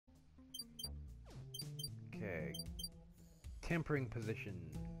Okay. Tempering position.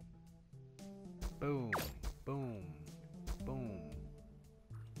 Boom. Boom. Boom.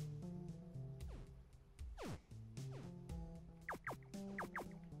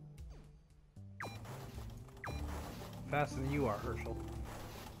 Faster than you are, Herschel.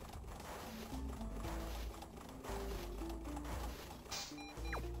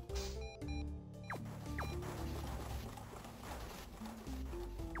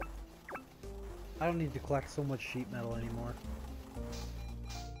 I don't need to collect so much sheet metal anymore.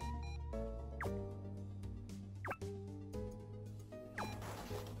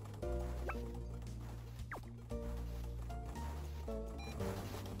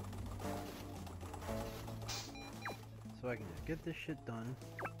 So I can just get this shit done.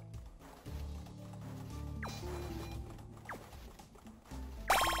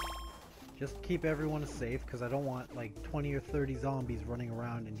 Just keep everyone safe, because I don't want like 20 or 30 zombies running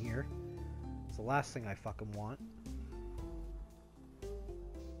around in here. It's the last thing I fucking want.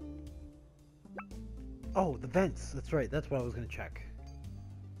 Oh, the vents! That's right, that's what I was gonna check.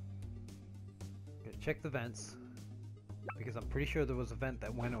 Gonna check the vents, because I'm pretty sure there was a vent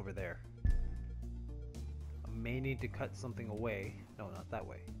that went over there. I may need to cut something away. No, not that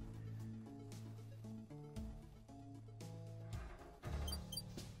way.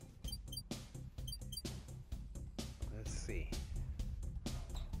 Let's see.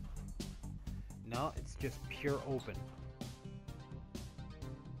 No, it's just pure open.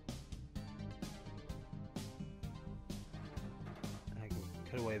 I can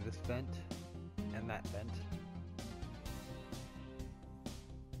cut away this vent and that vent.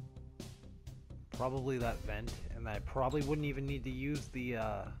 Probably that vent, and I probably wouldn't even need to use the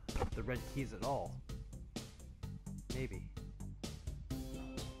red keys at all. Maybe.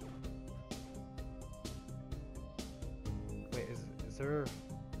 Wait, is there?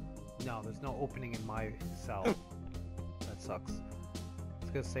 No, there's no opening in my cell. That sucks. I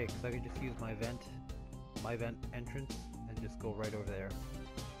was gonna say, because I could just use my vent entrance, and just go right over there.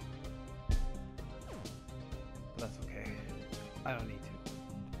 But that's okay. I don't need to.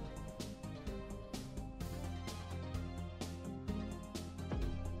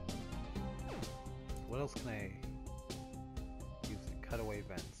 What else can I use to cut away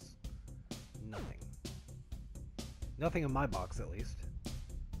vents? Nothing. Nothing in my box, at least.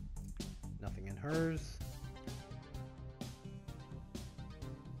 Nothing in hers.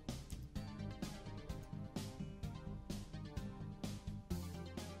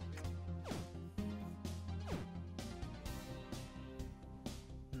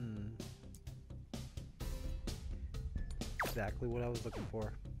 Exactly what I was looking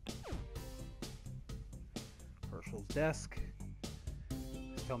for. Herschel's desk.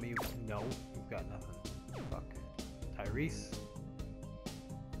 Tell me no, you've got nothing. Fuck. Tyrese.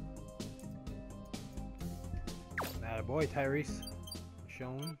 Attaboy, Tyrese.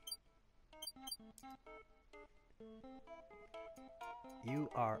 Shown. You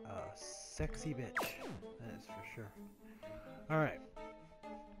are a sexy bitch. That is for sure. Alright.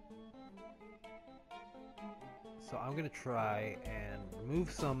 So I'm gonna try and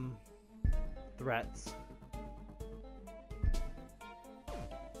remove some threats.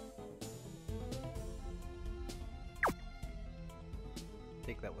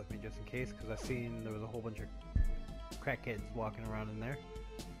 Take that with me just in case, because I've seen there was a whole bunch of crackheads walking around in there.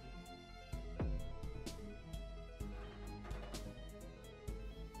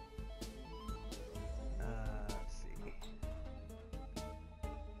 Let's see.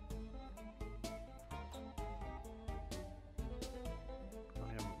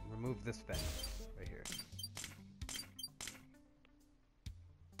 I'm gonna remove this vent right here.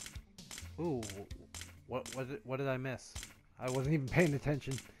 Ooh, what did I miss? I wasn't even paying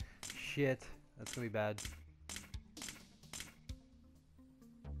attention. Shit, that's gonna be bad.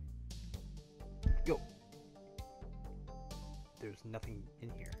 Go. There's nothing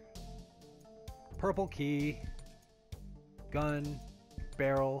in here. Purple key, gun,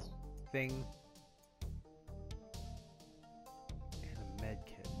 barrel, thing, and a med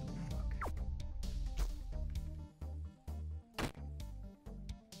kit. Fuck.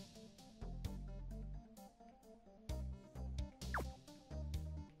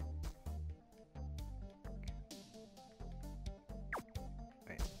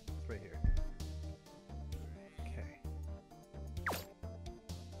 Wait, it's right here.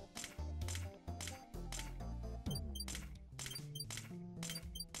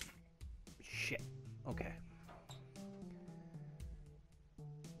 Shit. Okay.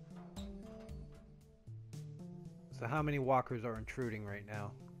 So how many walkers are intruding right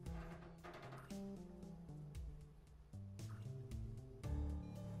now?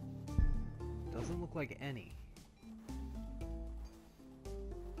 Doesn't look like any.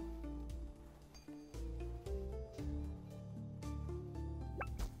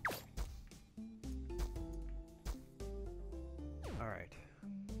 Alright.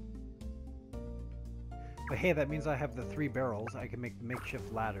 But hey, that means I have the 3 barrels. I can make the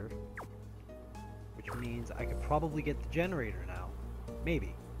makeshift ladder. Which means I could probably get the generator now.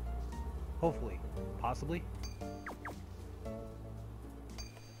 Maybe. Hopefully. Possibly.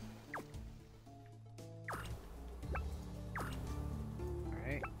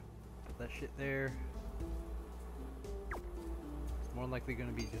 Alright. Put that shit there. It's more likely going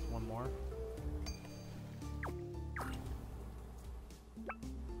to be just one more.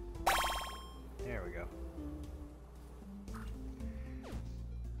 There we go.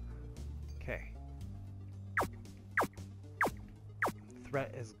 Okay.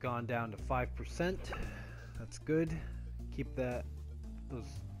 Threat has gone down to 5%. That's good. Keep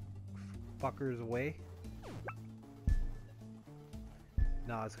those fuckers away.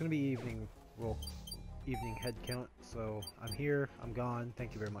 No, it's gonna be evening head count. So I'm here. I'm gone.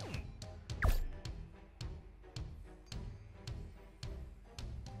 Thank you very much.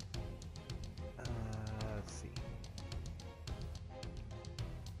 Let's see.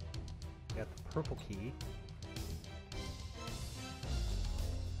 Got the purple key.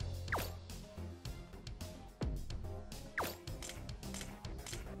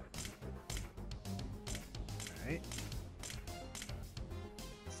 Alright.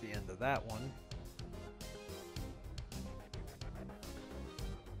 That's the end of that one.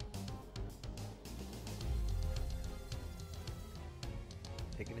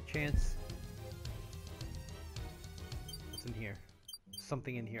 Taking a chance. What's in here?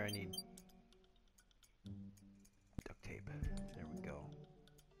 Something in here I need. Duct tape. There we go.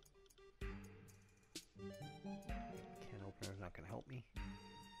 Can opener's not gonna help me.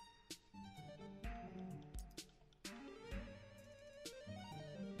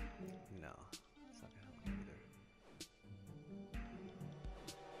 No, it's not gonna help me either.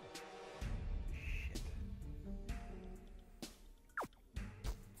 Shit.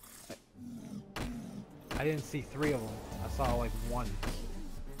 I didn't see 3 of them. I saw like 1.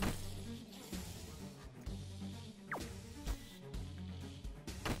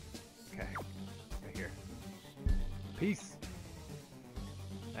 Okay, right here. Peace.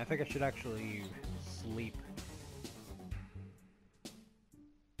 I think I should actually sleep.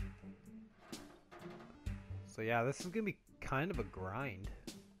 So yeah, this is gonna be kind of a grind.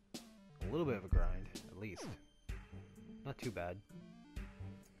 A little bit of a grind, at least. Not too bad.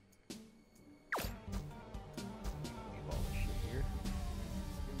 Leave all this shit here.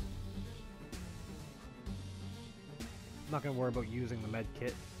 I'm not gonna worry about using the med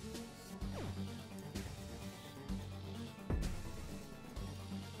kit.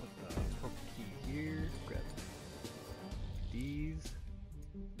 Put the purple key here. Grab these.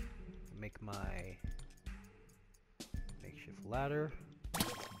 Make my makeshift ladder.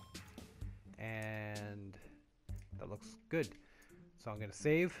 And that looks good. So I'm gonna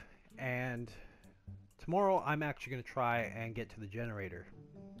save, and tomorrow I'm actually gonna try and get to the generator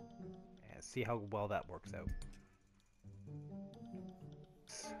and see how well that works out.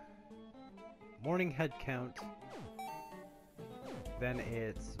 Morning head count, then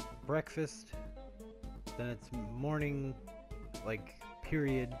it's breakfast, then it's morning, like,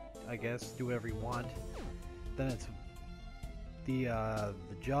 period, I guess, do whatever you want. Then it's the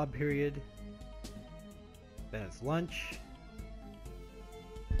job period, then it's lunch,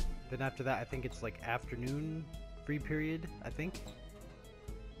 then after that I think it's like afternoon free period, I think.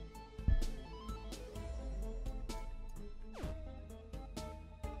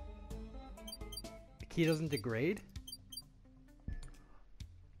 The key doesn't degrade?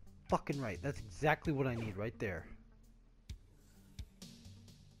 Fucking right, that's exactly what I need right there.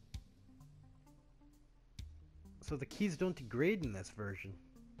 So the keys don't degrade in this version.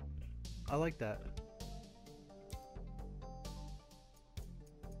 I like that.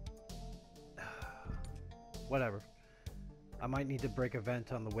 Whatever. I might need to break a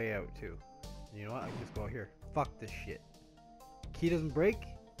vent on the way out too. You know what? I can just go out here. Fuck this shit. Key doesn't break.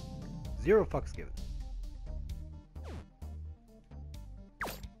 0 fucks given.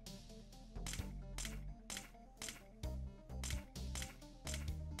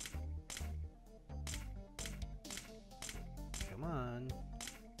 Come on.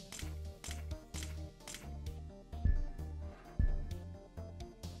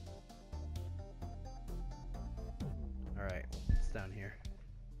 Alright, it's down here.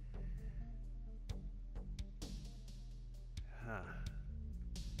 Huh.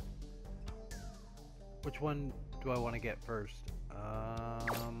 Which one do I want to get first?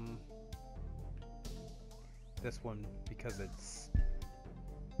 this one because it's...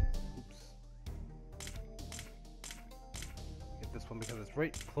 Oops. Get this one because it's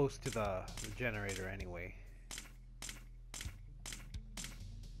right close to the generator anyway.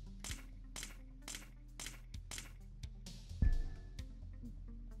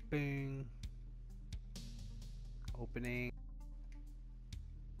 Bing. Opening.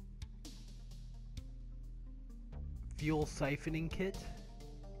 Fuel siphoning kit.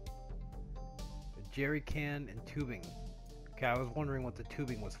 A jerry can and tubing. Okay, I was wondering what the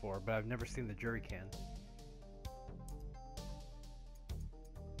tubing was for, but I've never seen the jerry can.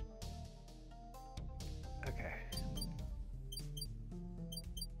 Okay.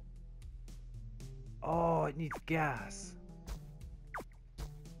 Oh, it needs gas.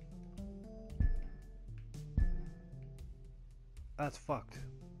 That's fucked.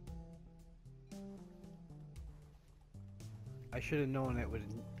 I should have known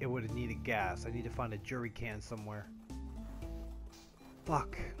it would have needed gas. I need to find a jerry can somewhere.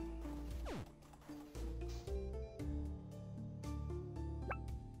 Fuck.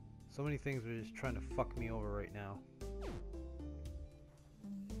 So many things are just trying to fuck me over right now.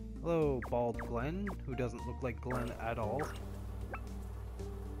 Hello, bald Glenn, who doesn't look like Glenn at all.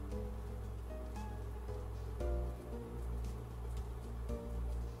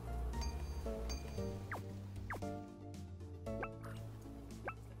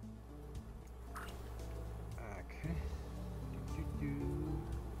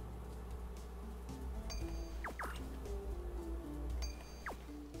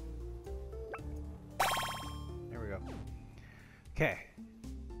 Okay,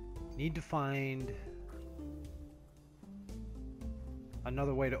 need to find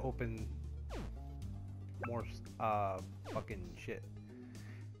another way to open more fucking shit.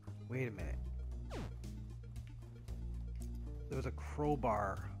 Wait a minute. There was a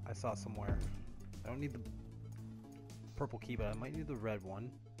crowbar I saw somewhere. I don't need the purple key, but I might need the red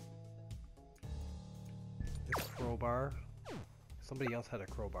one. This crowbar. Somebody else had a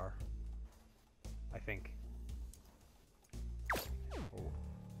crowbar, I think. Oh.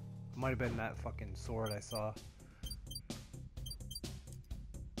 Might have been that fucking sword I saw.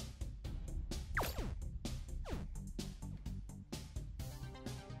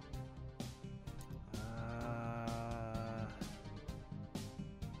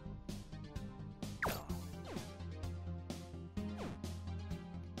 No.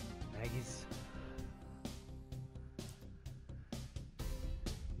 Maggie's.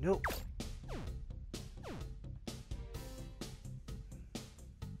 Nope.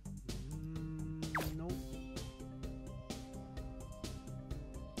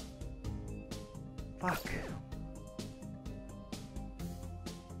 Fuck.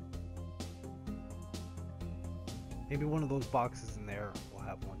 Maybe one of those boxes in there will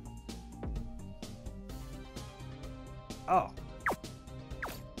have one. Oh.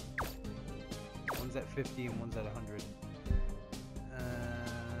 One's at 50 and one's at 100.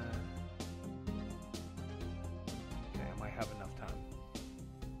 Okay, I might have enough time.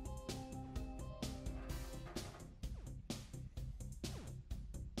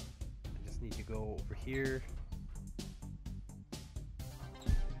 Need to go over here,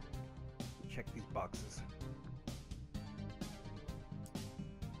 check these boxes.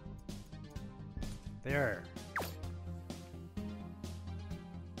 There.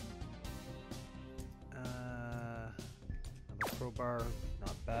 Another crowbar,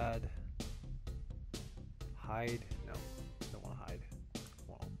 not bad. Hide, no, don't want to hide. I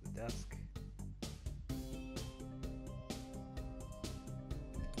want to open the desk.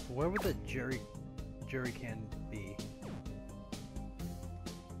 Where would the jerry can be?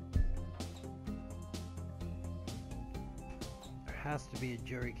 There has to be a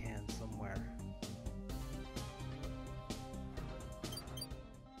jerry can somewhere.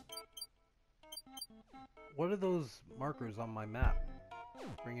 What are those markers on my map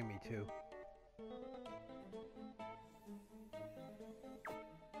bringing me to?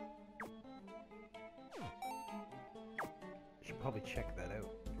 Should probably check that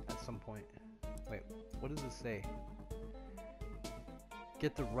out at some point. Wait, what does it say?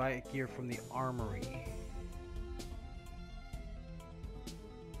 Get the riot gear from the armory.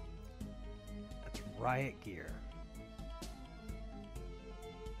 That's riot gear.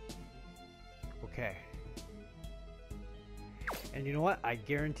 Okay. And you know what? I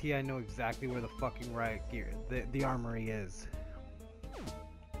guarantee I know exactly where the fucking riot gear, the armory is.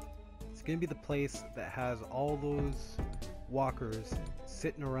 It's gonna be the place that has all those walkers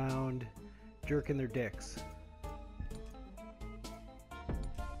sitting around jerking their dicks.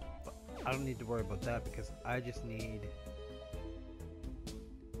 But I don't need to worry about that because I just need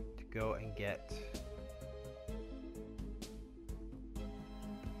to go and get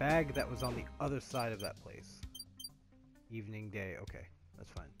bag that was on the other side of that place. Evening, day. Okay,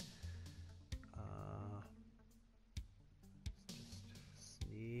 that's fine. Just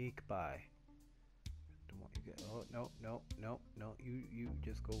sneak by. Don't want you to get. Oh no, no, no, no! You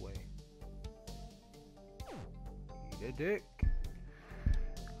just go away. Eat a dick.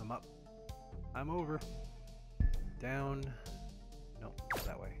 I'm up. I'm over. Down. No, not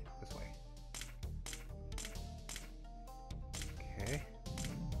that way. This way. Okay.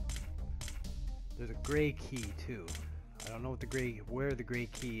 There's a gray key too. I don't know what where the gray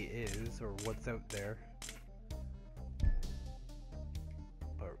key is or what's out there.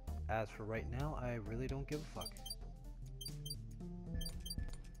 But as for right now, I really don't give a fuck.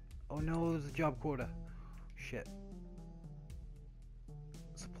 Oh no, there's a job quota. Shit.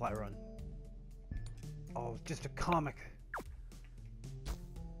 Supply run. Oh, just a comic.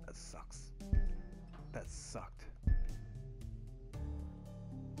 That sucks. That sucked.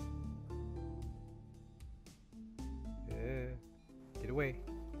 Get away.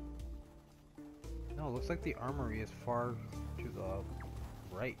 No, it looks like the armory is far to the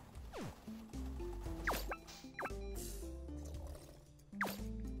right.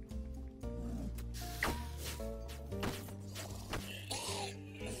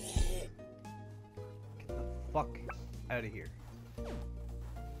 Get the fuck out of here.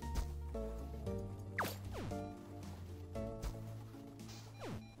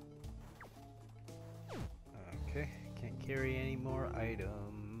 Okay, can't carry any more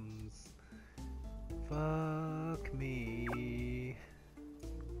items. Fuck me.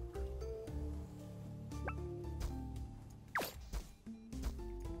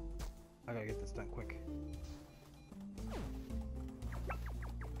 I gotta get this done quick.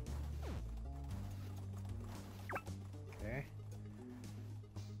 Okay.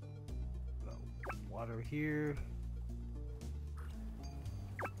 Water here.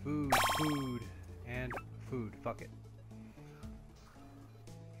 Food, and food. Fuck it.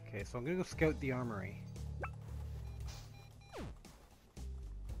 Okay, so I'm gonna go scout the armory.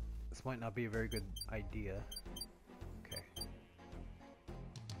 This might not be a very good idea. Okay. So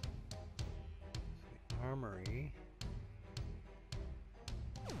the armory.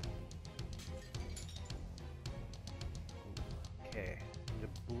 Okay, the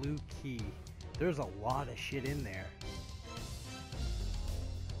blue key. There's a lot of shit in there.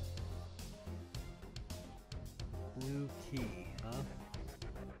 Blue key, huh?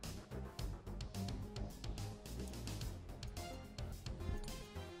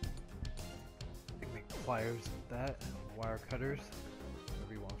 I can make pliers with that, wire cutters,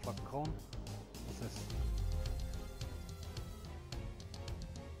 whatever you want to fucking call them. What's this?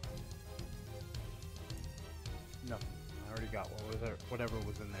 Nothing. I already got what was there, whatever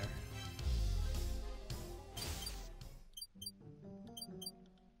was in there.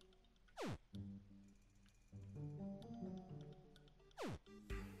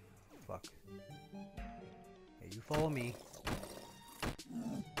 Fuck. Hey, you follow me.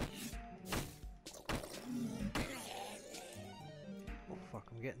 Oh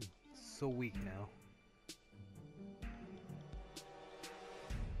fuck, I'm getting so weak now.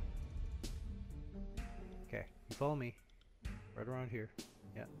 Okay, you follow me. Right around here.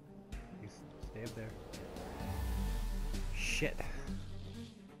 Yeah. You stay up there. Shit.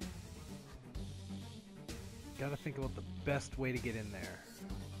 Gotta think about the best way to get in there.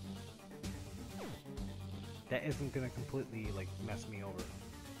 That isn't gonna completely, like, mess me over.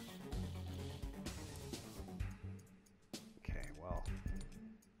 Okay, well.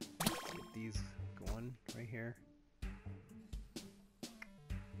 Get these going right here.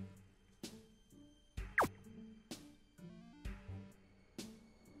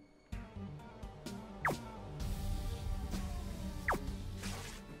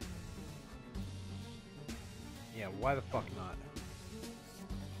 Yeah, why the fuck not?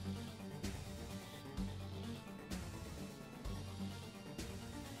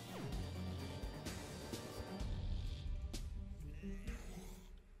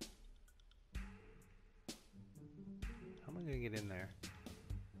 How am I gonna get in there?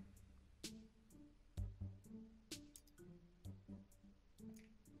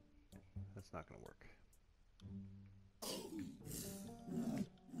 That's not gonna work.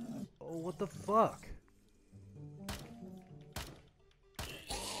 Oh, what the fuck?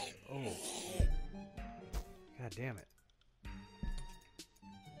 Oh. God damn it.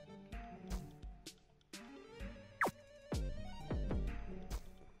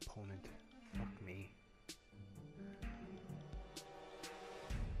 Opponent. Fuck me.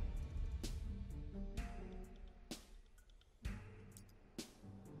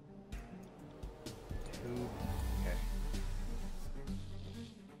 Tube. Okay.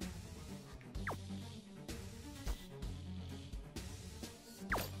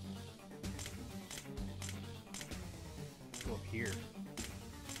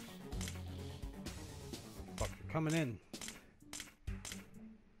 coming in.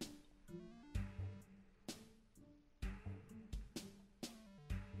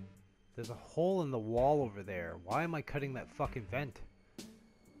 There's a hole in the wall over there. Why am I cutting that fucking vent?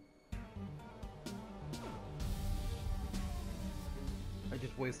 I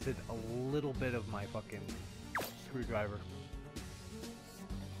just wasted a little bit of my fucking screwdriver.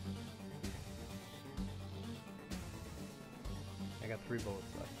 I got 3 bullets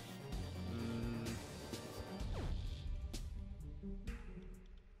left.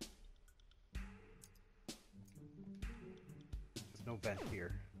 There's no vent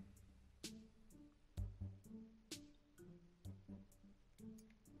here.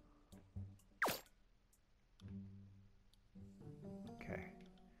 Okay.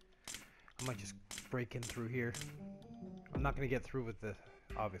 I might just break in through here. I'm not gonna get through with the,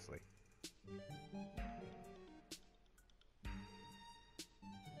 obviously.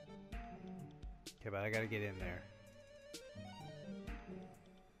 Okay, but I gotta get in there.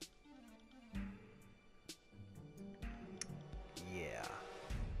 Yeah.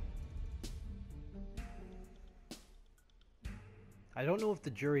 I don't know if the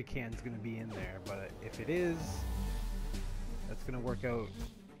jerry can's gonna be in there, but if it is, that's gonna work out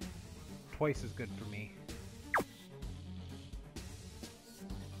twice as good for me.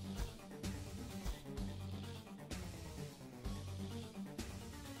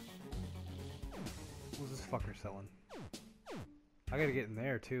 What's this fucker selling? I gotta get in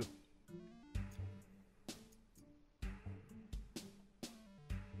there too.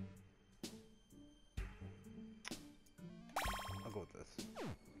 I'll go with this.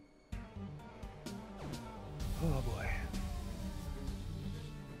 Oh boy.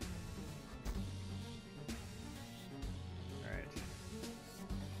 Alright.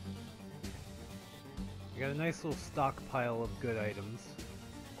 I got a nice little stockpile of good items.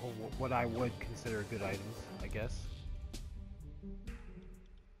 Or what I would consider good items, I guess.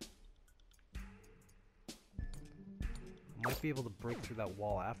 I might be able to break through that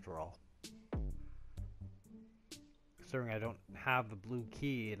wall after all. Considering I don't have the blue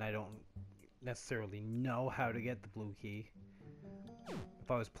key and I don't necessarily know how to get the blue key. If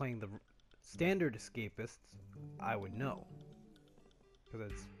I was playing the standard Escapists, I would know.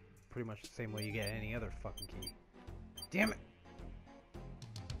 Because it's pretty much the same way you get any other fucking key. Damn it!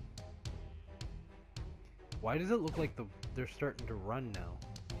 Why does it look like they're starting to run now?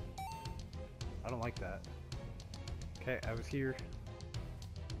 I don't like that. Okay, I was here.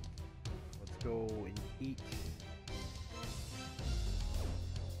 Let's go and eat.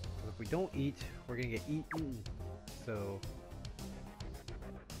 If we don't eat, we're gonna get eaten. So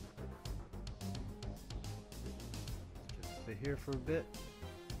just sit here for a bit.